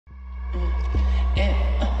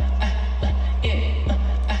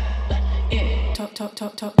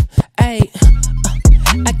Ayy,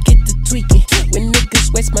 I get the tweaking when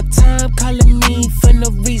niggas waste my time calling me for no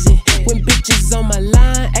reason. When bitches on my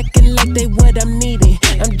line acting like they what I'm needing.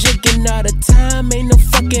 I'm drinking all the time, ain't no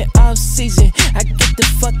fucking off season. I get the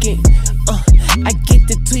fucking, I get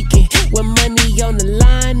the tweaking. When money on the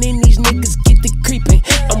line and these niggas get the creeping.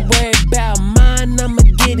 I'm worried about mine, I'ma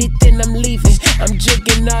get it, then I'm leaving. I'm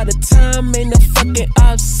drinking all the time, ain't no fucking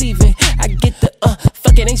off season. I get the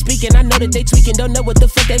fucking ain't speaking. I know that they tweaking, don't know what the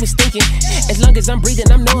fuck they was thinking. As long as I'm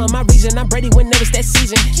breathing, I'm knowing my reason. I'm Brady whenever it's that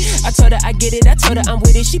season. I told her I get it, I told her I'm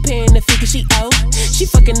with it. She paying the fee cause she owe. She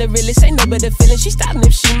fucking the realest, ain't no better feeling. She stopping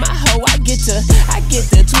if she my hoe. I get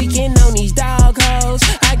the tweaking on these dog hoes.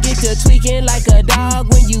 I get the tweaking like a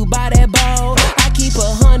dog when you buy that bowl. I keep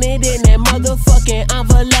 100 in that motherfucking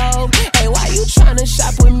envelope. Hey, why you tryna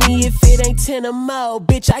shop with me if it ain't 10 or more?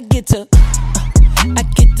 Bitch, I get the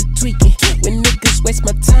tweaking. When niggas waste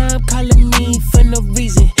my time calling me for no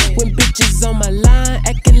reason. When bitches on my line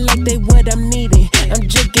acting like they what I'm needing. I'm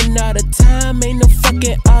drinking all the time, ain't no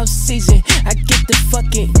fucking off season. I get the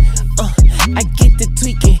fucking, I get the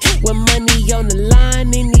tweaking. When money on the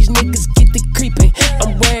line and these niggas get the creeping.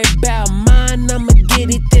 I'm worried about mine, I'ma get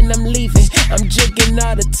it, then I'm leaving. I'm drinking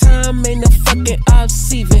all the time, ain't no fucking off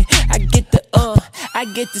season. I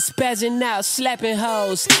get the spazzing out, slapping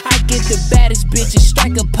hoes. I get the baddest bitches,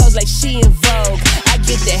 strike a pose like she in Vogue. I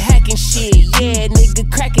get the hacking shit, yeah, nigga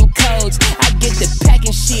cracking codes. I get the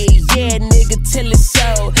packing shit, yeah, nigga till it's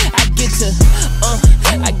sold. I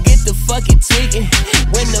get the fucking tweaking.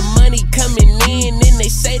 When the money coming in and they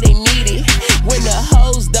say they need it. When the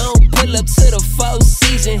hoes don't pull up to the four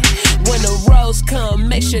season. When the rose come,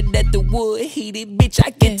 make sure that the wood heated. Bitch, I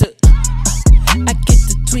get the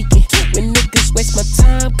tweaking. When niggas waste my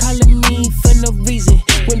time calling me for no reason.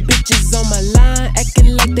 When bitches on my line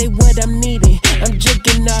acting like they what I'm needing. I'm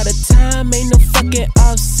drinking all the time, ain't no fucking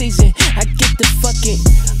off season. I get the fucking,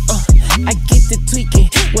 I get the tweaking.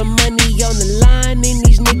 When money on the line and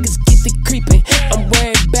these niggas get the creeping. I'm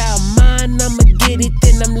worried about mine, I'ma get it,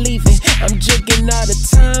 then I'm leaving. I'm drinking all the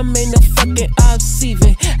time, ain't no fucking off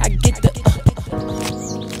season. I get the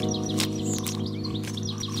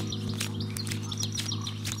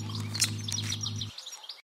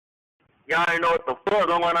Y'all ain't know what the fuck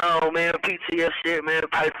going on, man. PTS shit, man.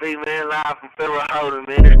 Pipe feet, man. Live from Federal Holding,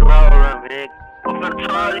 man. It's the roll run, man. I'm finna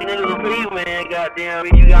charge these niggas a fee, man. Goddamn,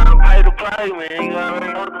 you gotta pay to play, man. You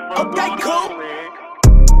already know what the fuck going on, man.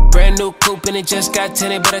 brand new coupe and it just got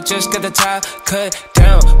tinted, but I just got the top cut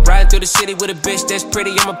down. Ride through the city with a bitch that's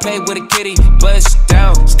pretty, I'ma play with a kitty, bust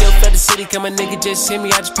down. Still fed the city, come a nigga just hit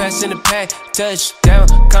me, I just passed in the pack, touchdown.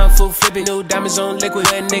 Kung Fu flipping, new diamonds on liquid,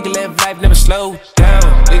 that nigga live life, never slow down.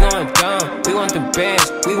 We going down, we want the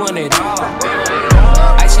bands, we want it all.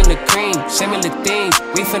 Ice in the cream, send me the things,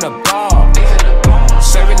 we finna ball.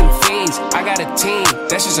 Serving them fiends, I got a team,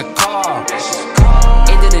 that's just a call.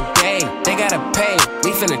 End of the day, they gotta pay,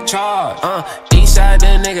 we finna charge. East side,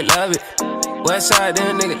 then nigga love it. West side,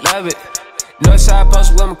 then nigga love it. North side,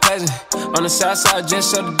 posted with my cousin. On the south side,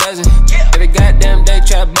 just sold a dozen. Every goddamn day,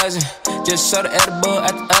 trap buzzing. Just sold the edible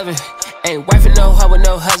out the oven. Ain't wifing no hoe with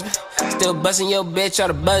no husband. Still busting your bitch out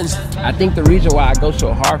of buttons. I think the reason why I go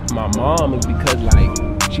so hard for my mom is because, like,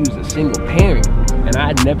 she was a single parent. And I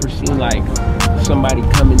had never seen, like, somebody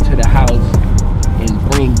come into the house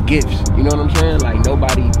and bring gifts. You know what I'm saying? Like,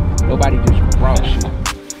 nobody just brought shit.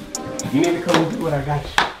 You need to come and do what I got you.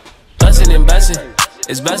 Bustin' and bustin',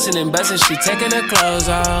 it's bustin' and bustin'. She taking her clothes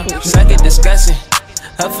off, suck it disgusting.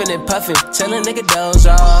 Huffin' and puffin', tell a nigga doze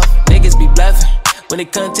off. Niggas be bluffin', when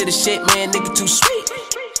it come to the shit, man, nigga too sweet.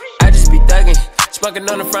 I just be thuggin', smoking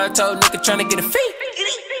on the front toe, nigga tryna get a feet.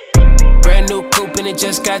 Brand new coupe and it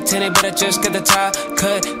just got tinted, but I just got the top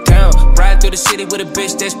cut down. Ride through the city with a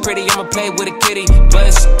bitch that's pretty, I'ma play with a kitty,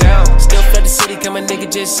 bust down. Still flood the city, come a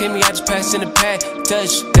nigga just hit me, I just passed in the pack,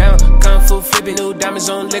 touchdown. Kung Fu flipping, new diamonds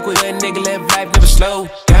on liquid, that nigga live life, never slow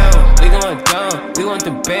down. We going down, we want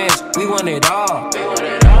the bands, we want it all.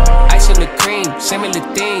 Ice in the cream, send me the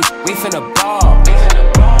things, we finna ball.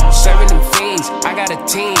 Serving them fiends, I got a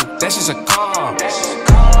team, that's just a call.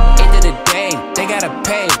 End of the day, they gotta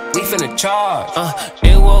pay, we finna charge.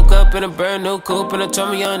 Nigga woke up in a brand new coupe and I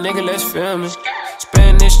told me, young nigga, let's film it.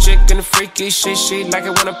 Spanish chick in the freaky shit, she like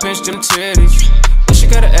it when I pinch them titties. And she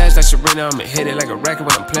got an ass like Serena, I'ma hit it like a racket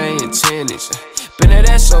when I'm playing tennis. Been that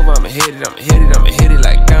ass over, I'ma hit it, I'ma hit it, I'ma hit it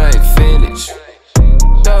like I ain't finished.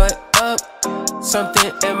 Throw it up,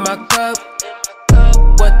 something in my cup.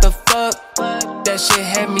 What the fuck? That shit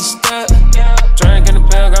had me stuck. Drink in the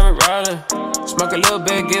bell, got me rollin'. Smoke a little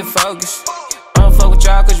bit, get focused. I don't fuck with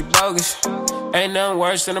y'all cause you bogus. Ain't nothing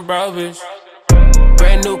worse than a bro bitch.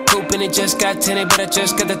 Brand new coupe and it just got tinted, but I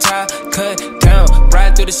just got the top cut down.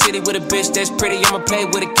 Ride through the city with a bitch that's pretty, I'ma play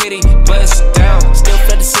with a kitty. Bust down, still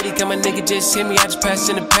flood the city, come a nigga just hit me, I just passed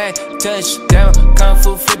in the pack. Touchdown, Kung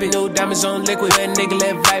Fu flipping, new diamonds on liquid. That nigga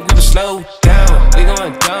let vibe never slow down. We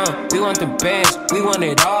going dumb, we want the bands, we want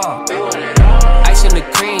it all. Ice in the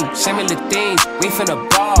cream, similar things, we finna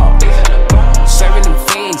ball. Serving them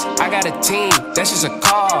fiends, I got a team, that's just a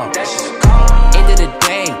call. End of the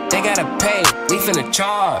day, they gotta pay, we finna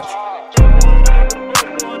charge.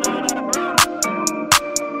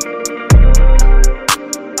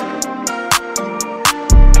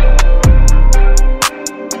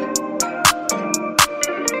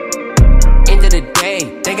 End of the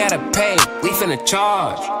day, they gotta pay, we finna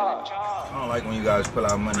charge. I don't like when you guys pull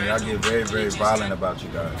out money. I get very, very violent about you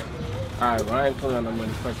guys. Alright, well, I ain't pulling out no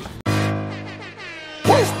money. Fuck it.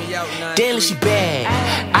 Damn, she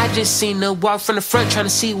bad. I just seen her walk from the front trying to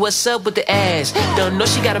see what's up with the ass. Don't know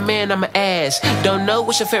she got a man on my ass. Don't know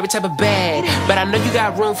what's your favorite type of bag, but I know you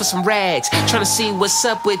got room for some rags. Trying to see what's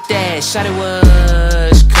up with that. Shawty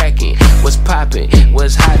was cracking, was popping,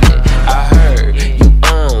 was hotting. I heard you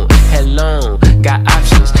own, hello, got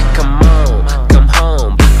options. Come on, come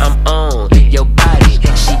home, I'm on your body.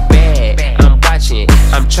 She bad, I'm watching,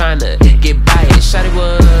 I'm trying to get by it. Shawty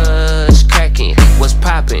was cracking, was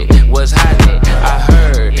popping, was hotting. I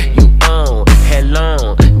heard you own,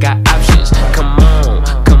 hello, got options. Come on,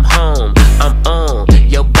 come home, I'm on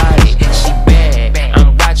your body. She bad,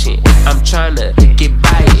 I'm watching, I'm trying to get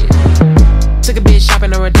by it. Took a bitch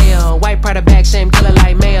shopping on Rodeo, white Prada bag, same color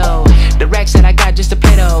like mayo. The racks that I got just to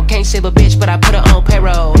play though. Can't save a bitch, but I put her on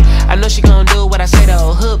payroll. I know she gon' do what I say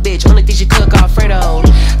though. Hood bitch, only thing she cook Alfredo.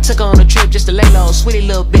 Took her on a trip just to lay low. Sweetie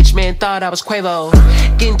little bitch, man, thought I was Quavo.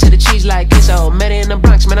 Getting to the cheese like queso. Met her in the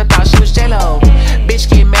Bronx, man, I thought she was J-Lo. Bitch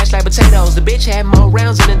get mashed like potatoes. The bitch had more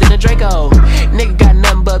rounds in it than a Draco. Nigga got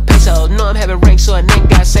nothing but pesos. Know I'm having ranks, so a nigga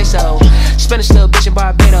got say so. Spanish little bitch in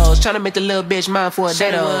Barbados. Tryna make the little bitch mine for a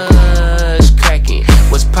day though. Was cracking,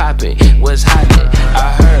 was popping, was hotting.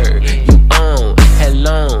 I heard you own,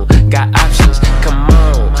 hello, got options. Come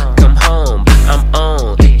on, come home, I'm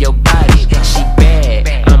on your body. She bad,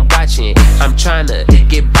 I'm watching, I'm tryna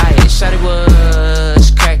get by it. Shawty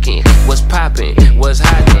was cracking, was popping, was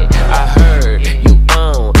hotting. I heard you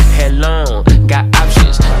own, hello, got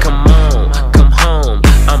options. Come on, come home,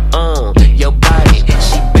 I'm on your body.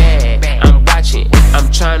 She bad, I'm watching, I'm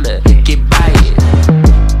tryna get by it.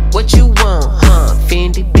 What you want, huh?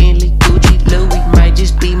 Fendi, Bentley, Gucci, Louis might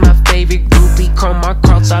just be my favorite groupie. Chrome my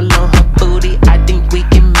cross all on her booty. I think we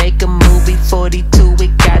can make a movie. 42,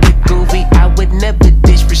 it got it groovy. I would never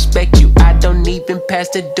disrespect you. I don't even pass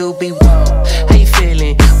the doobie. Whoa, how you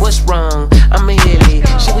feeling? What's wrong? I'm a hilly.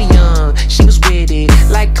 She was young, she was with it.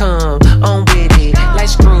 Like come on with it. Like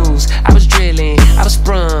screws, I was drilling. I was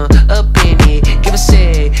sprung up in it. Give a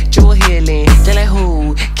set, jewel healing. They like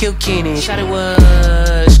who? Kill Kenny. Shawty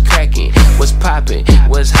was cracking, was popping,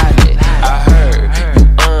 was hotting. I heard you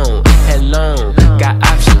own, hello, got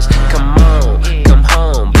options. Come on, come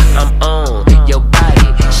home, I'm on your body.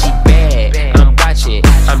 She bad, I'm watching,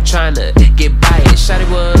 I'm tryna get by it. Shawty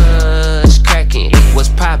was cracking, was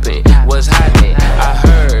popping, was hotting. I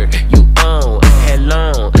heard you own,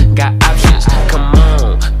 hello, got options. Come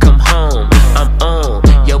on, come home, I'm on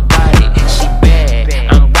your body. She bad,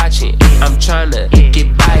 I'm watching, I'm tryna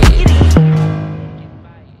get by it.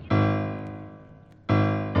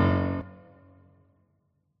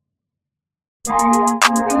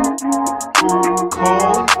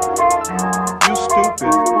 Cole, you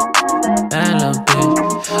stupid. Bad little bitch,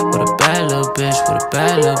 with a bad little bitch, with a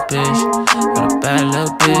bad little bitch, with a bad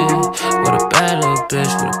little bitch, with a bad little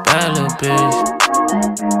bitch, with a bad little bitch.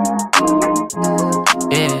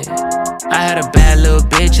 Yeah. I had a bad little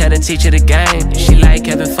bitch, had to teach her the game. She like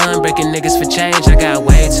having fun, breaking niggas for change. I got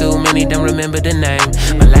way too many, don't remember the name.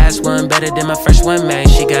 My last one better than my first one, man.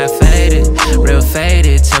 She got faded, real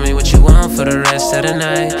faded. Tell me what you want for the rest of the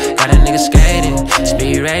night. Got a nigga skating,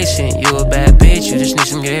 speed racing. You a bad bitch, you just need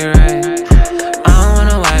some get right. I don't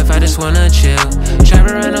want a wife, I just wanna chill.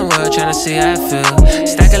 Travel around the world, tryna see how I feel.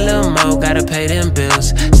 Stack a little more, gotta pay them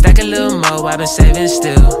bills. Stack a little more, I've been saving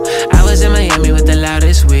still. I was in Miami with the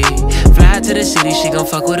loudest weed. Fly to the city, she gon'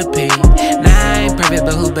 fuck with a P. Nah, I ain't perfect,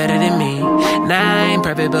 but who better than me? Nah, I ain't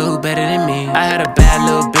perfect, but who better than me? I had a bad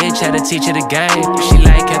little bitch, had to teach her the game. She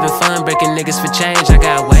like having fun, breaking niggas for change. I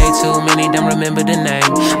got way too many, don't remember the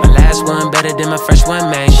name. My last one better than my first one,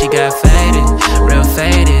 man. She got faded, real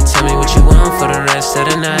faded. Tell me what you want for the rest of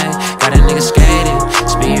the night. Got a nigga skating,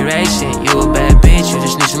 speed racing. You a bad bitch, you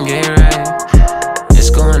just need some get right. It's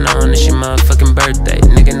going on, it's your motherfucking birthday.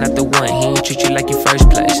 Nigga not the one, he ain't treat you like your first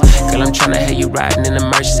place. Girl, I'm tryna tryna have you riding in a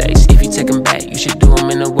Mercedes. If you take him back, you should do him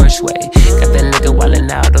in the worst way. Got that nigga wildin'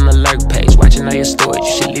 out on the lurk page, watching all your stories,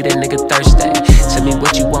 you should leave that nigga thirsty. Tell me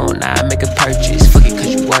what you want, I'll make a purchase. Fuck it,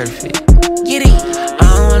 cause you worth it. Get it. I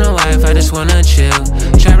don't want a wife, I just wanna chill.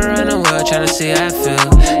 Travel around the world, tryna see how I feel.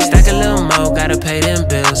 Stack a little more, gotta pay them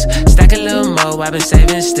bills. Stack a little more, I've been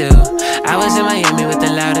saving still. I was in Miami with the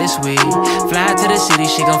loudest weed. Fly to the city,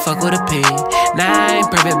 she gon' fuck with a P. Nah, I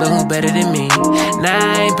ain't perfect, but who better than me? Nah,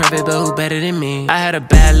 I ain't perfect, but who better than me? I had a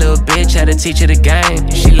bad little bitch, had to teach her the game.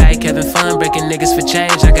 She like having fun, breaking niggas for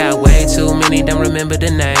change. I got way too many, don't remember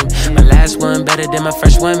the name. My last one better than my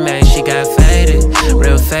first one, man. She got faded,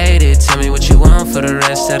 real faded. Tell me what you want for the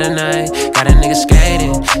rest of the night. Got a nigga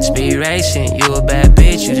skating, speed racing. You a bad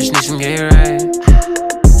bitch, you just need some get right.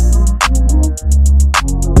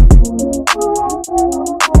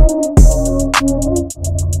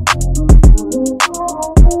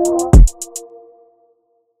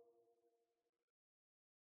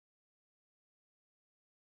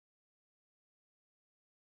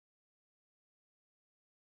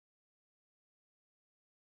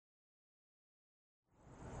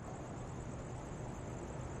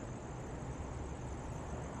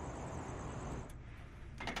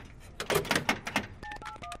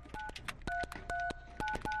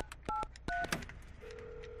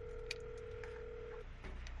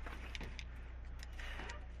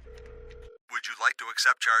 Would you like to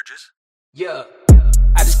accept charges? Yeah.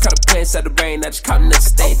 I just caught a plan inside the brain, I just caught another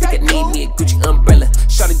stain. Think I need me a Gucci umbrella.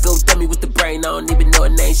 Shawty go dummy with the brain, I don't even know her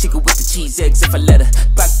name. She go with the cheese eggs if I let her.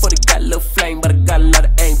 Black 40 got a little flame, but I got a lot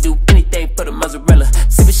of aim. Do anything for the mozzarella.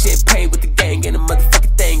 Sippin' champagne with the gang and a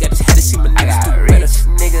motherfucking thing. I just had to see my niggas do better. Rich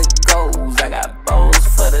nigga goals, I got bows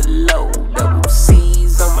for the low. Double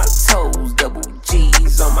C's on my toes, double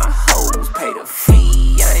G's on my hoes. Pay the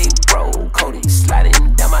fee, I ain't broke. Cody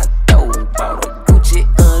sliding down my throat. Bought a Gucci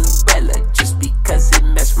umbrella just because it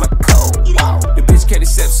matched my code. Wow. The bitch can't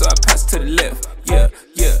accept, so I pass to the left. Yeah,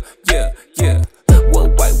 yeah, yeah, yeah.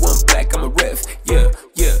 One white, one black, I'm a ref. Yeah,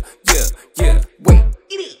 yeah, yeah, yeah. Wait,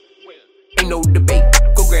 ain't no debate.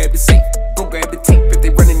 Go grab the safe, go grab the tape if they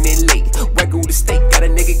running in late. Waggle the steak, got a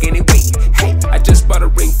nigga gaining weight. Hey, I just bought a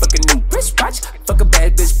ring, fuck a new wristwatch. Fuck a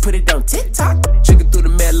bad bitch, put it on TikTok. Trigger through the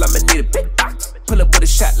mail, I'ma need a big box. Pull up with a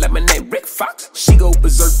shot like my name Rick Fox. She go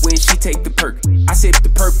berserk when she take the perk. I sip the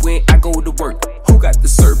perk when I go to work. Who got the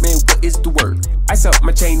serve, man? What is the word? Ice up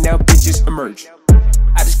my chain, now bitches emerge.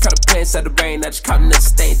 I just caught a plan inside the brain, I just caught another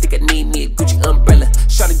stain. Think I need me a Gucci umbrella.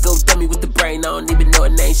 Shawty go dummy with the brain, I don't even know her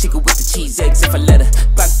name. She go with the cheese eggs if I let her.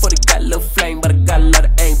 Black 40 got a little flame, but I got a lot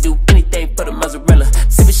of aim. Do anything for the mozzarella.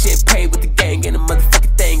 Sippin' champagne with the gang and a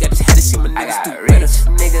motherfucking thing. I just had to see my niggas do better.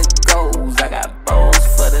 Rich nigga goals, I got bows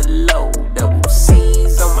for the low. Double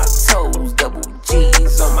C's on my toes, double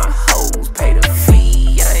G's on my hoes. Pay the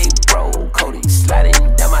fee, I ain't broke. Cody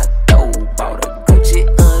sliding down my throat. Bought a Gucci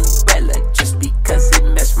umbrella just because it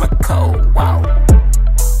matched my code. Wow.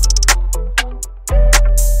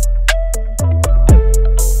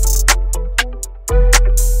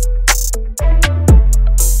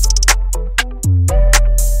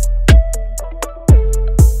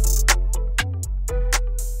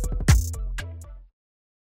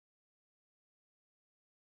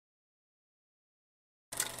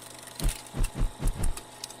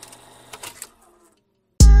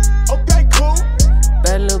 Okay, cool.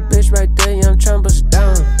 Bad little bitch right there, yeah, I'm tryna bust it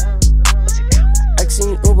down. I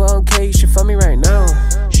seen Uber on K, you should fuck me right now.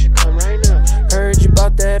 Heard you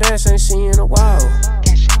bought that ass, ain't seen you in a while.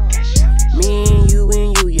 Me and you,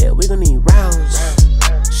 yeah, we gon' need rounds.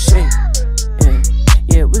 Shit,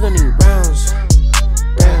 yeah, we gon' need rounds.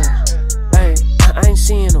 Hey, I ain't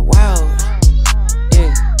seen you in a while.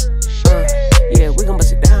 Yeah, we gon'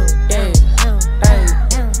 bust it down.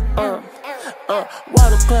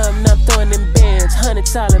 Water club, now I'm throwing them bands.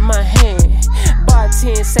 100s all in my hand.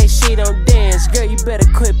 Bartend say she don't dance. Girl, you better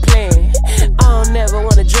quit playing. I don't never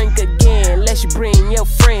wanna drink again unless you bring your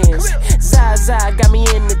friends. Zaza got me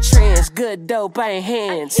in the trance. Good dope, I ain't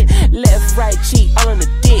hands. Left, right cheek, all on the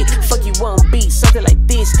dick. Fuck you won't be something like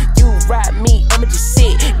this. You ride me, I'ma just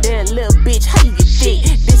sit. Damn little bitch, how you get thick?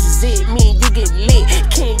 This is it, me and you get lit.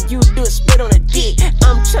 Can you do a spit on a dick?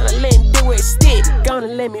 I'm tryna let him do it stick. Gonna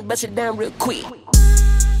let me bust it down real quick.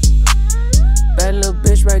 Bad little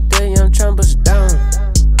bitch right there, yeah, I'm tryna bust it down.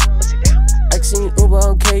 I seen Uber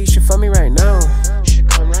on K, you should fuck me right now.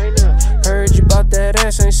 Heard you bought that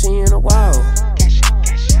ass, ain't seen you in a while.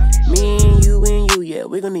 Me and you, yeah,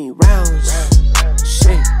 we gon' need rounds.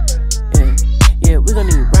 Shit, yeah, we gon'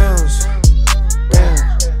 need rounds.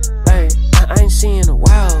 Hey, I ain't seen you in a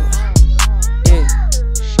while.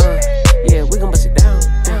 Yeah, we gon' bust it down.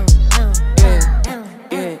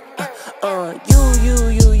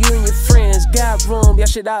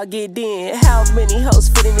 watch it all get in. How many hoes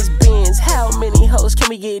fit in this Benz? How many hoes can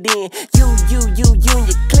we get in? You and your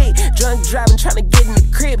clique. Drunk driving, trying to get in the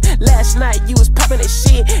crib. Last night you was popping that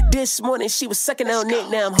shit. This morning she was sucking on it.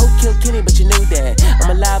 Now I'm who killed Kenny, but you knew that.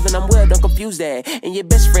 I'm alive and I'm well, don't confuse that. And your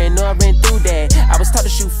best friend know I ran through that. I was taught to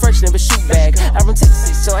shoot first, never shoot back. I run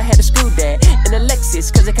Texas, so I had to screw that. In a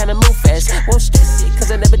Lexus, cause I kinda move fast. Won't stress it,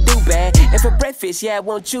 cause I never do bad. And for breakfast, yeah, I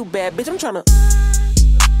want you bad. Bitch, I'm tryna.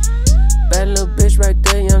 Bad little bitch right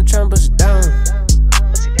there, yeah, I'm tryna bust it down.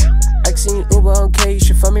 I seen Uber on K, you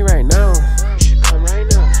should fuck me right now.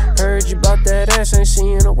 Heard you bought that ass, ain't seen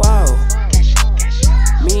you in a while.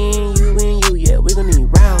 Me and you, yeah, we gon' need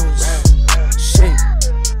rounds. Shit,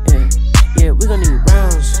 yeah, we gon' need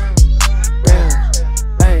rounds.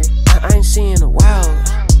 Hey, I ain't seen you in a while.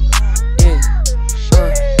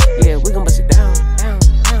 Yeah, we gon' bust it down.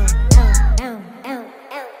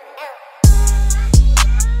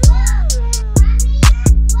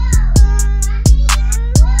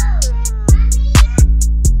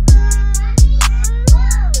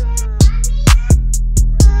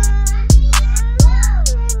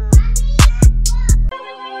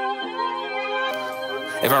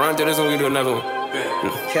 If I run through this one, we do another one.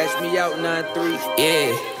 Catch me out 9-3.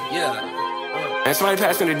 Yeah. And somebody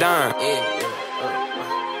pass me the dime.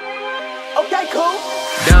 Okay, cool.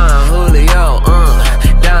 Don Julio,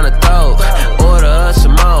 down the throat. Order us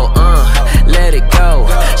some more, let it go.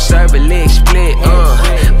 Serve a lick split,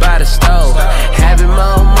 by the stove. Having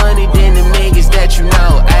more money than the niggas that you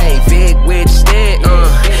know. Ayy, Vic with the stick,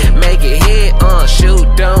 make it hit, shoot,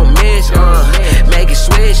 don't miss, make it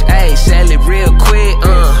switch, ayy, sell it real quick,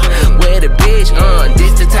 where the bitch,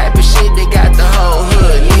 this the type of shit that got the whole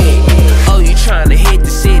hood lit. Oh, you tryna hit the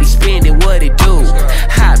city, spending what it do?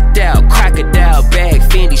 Hopped out, crocodile bag,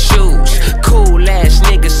 Fendi shoes. Cool ass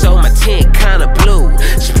nigga, so my tent kinda blue.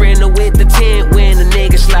 Sprinter with the tent when the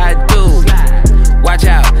nigga slide through. Watch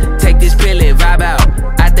out, take this pill and vibe out.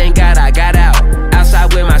 I thank God I got out.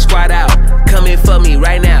 Outside with my squad out. Coming for me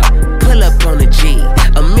right now. Pull up on the G,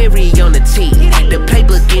 a Miri on the T, the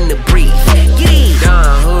playbook in the brief.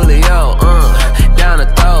 Don Julio, down the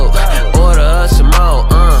throat. Order us some more,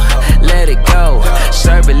 let it go.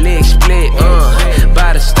 Serve a lick split,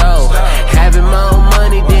 by the stove. Having more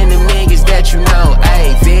money than the niggas that you know.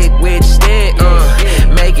 Ayy, Vic with the stick,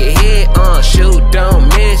 make it hit, shoot, don't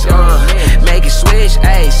miss, make it switch,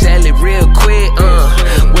 ayy, sell it real quick,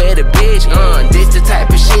 where the bitch, this the type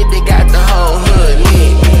of shit that got the whole hood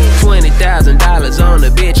lit. $20,000 on the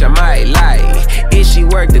bitch, I might like. If she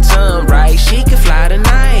work the time right, she can fly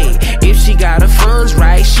tonight. If she got her funds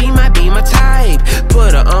right, she might be my type.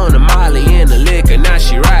 Put her on the Molly and the liquor, now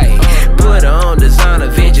she right. Put her on designer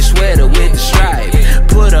vintage sweater with the stripe.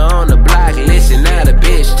 Put her on the block list and now the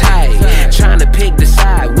bitch tight. Tryna pick the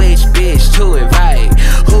side, which bitch to invite.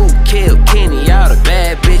 Who killed Kenny? All the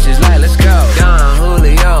bad bitches like, let's go. Don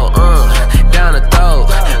Julio, down the throat.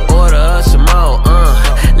 Order us some more,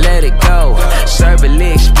 let it go. Serve a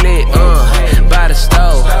lick split, by the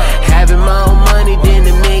stove. Having more money than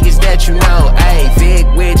the niggas that you know. Ayy, Vic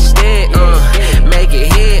with the stick, make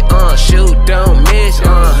it hit, shoot, don't miss,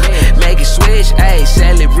 make it switch, ayy,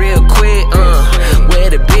 sell it real quick, where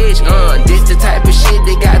the bitch, this the type of shit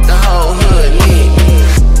that got the whole hood lit.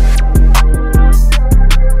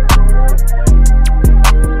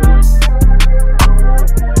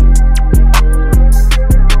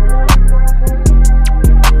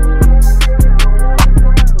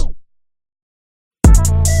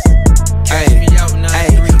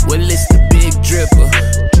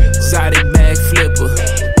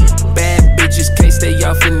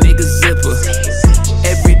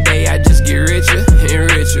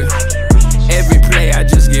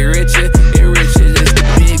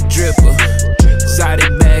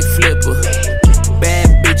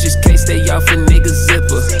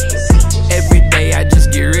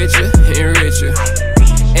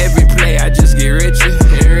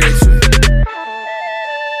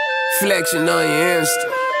 Flexing on your Insta.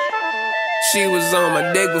 She was on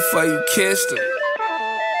my dick before you kissed her.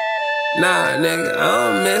 Nah, nigga, I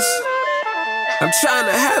don't miss her. I'm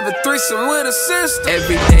tryna have a threesome with a sister.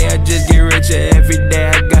 Every day I just get richer, every day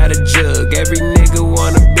I got a jug. Every nigga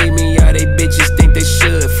wanna be me, all they bitches think they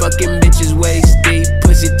should. Fucking bitches waist deep,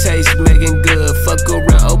 pussy taste making good. Fuck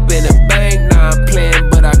around, open a bank, nah I'm playing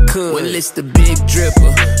but I could. Well it's the big dripper,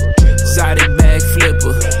 Zodi bag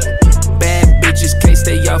flipper. Bad bitches can't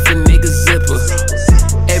stay off a nigga zipper.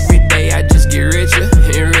 Every day I just get richer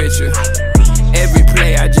and richer. Every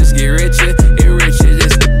play I just get richer and richer.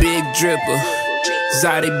 It's the big dripper,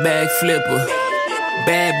 Zodi bag flipper.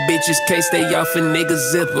 Bad bitches can't stay off a nigga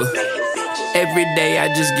zipper. Every day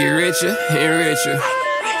I just get richer and richer.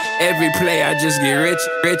 Every play I just get rich.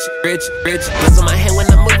 Guns on my hand when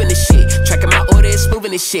I'm moving this shit. Tracking my order, it's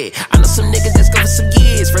moving this shit. I know some niggas that's go for some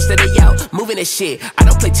years. First day they out, moving this shit. I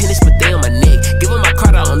don't play tennis, but they on my neck. Give her my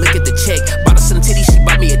card, I don't look at the check. Bought her some titties, she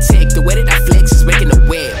bought me a tech. The way that I flex is making a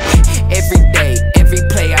web. Every day, every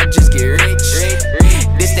play I just get rich.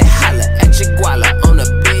 This that holla at your guala on a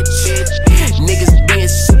bitch. Niggas being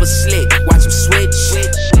super slick, watch them switch.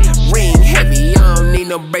 Ring heavy, I don't need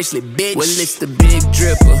no bracelet, bitch. Well, it's the big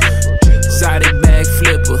dripper, exotic bag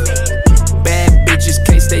flipper. Bad bitches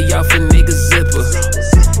can't stay off a nigga zipper.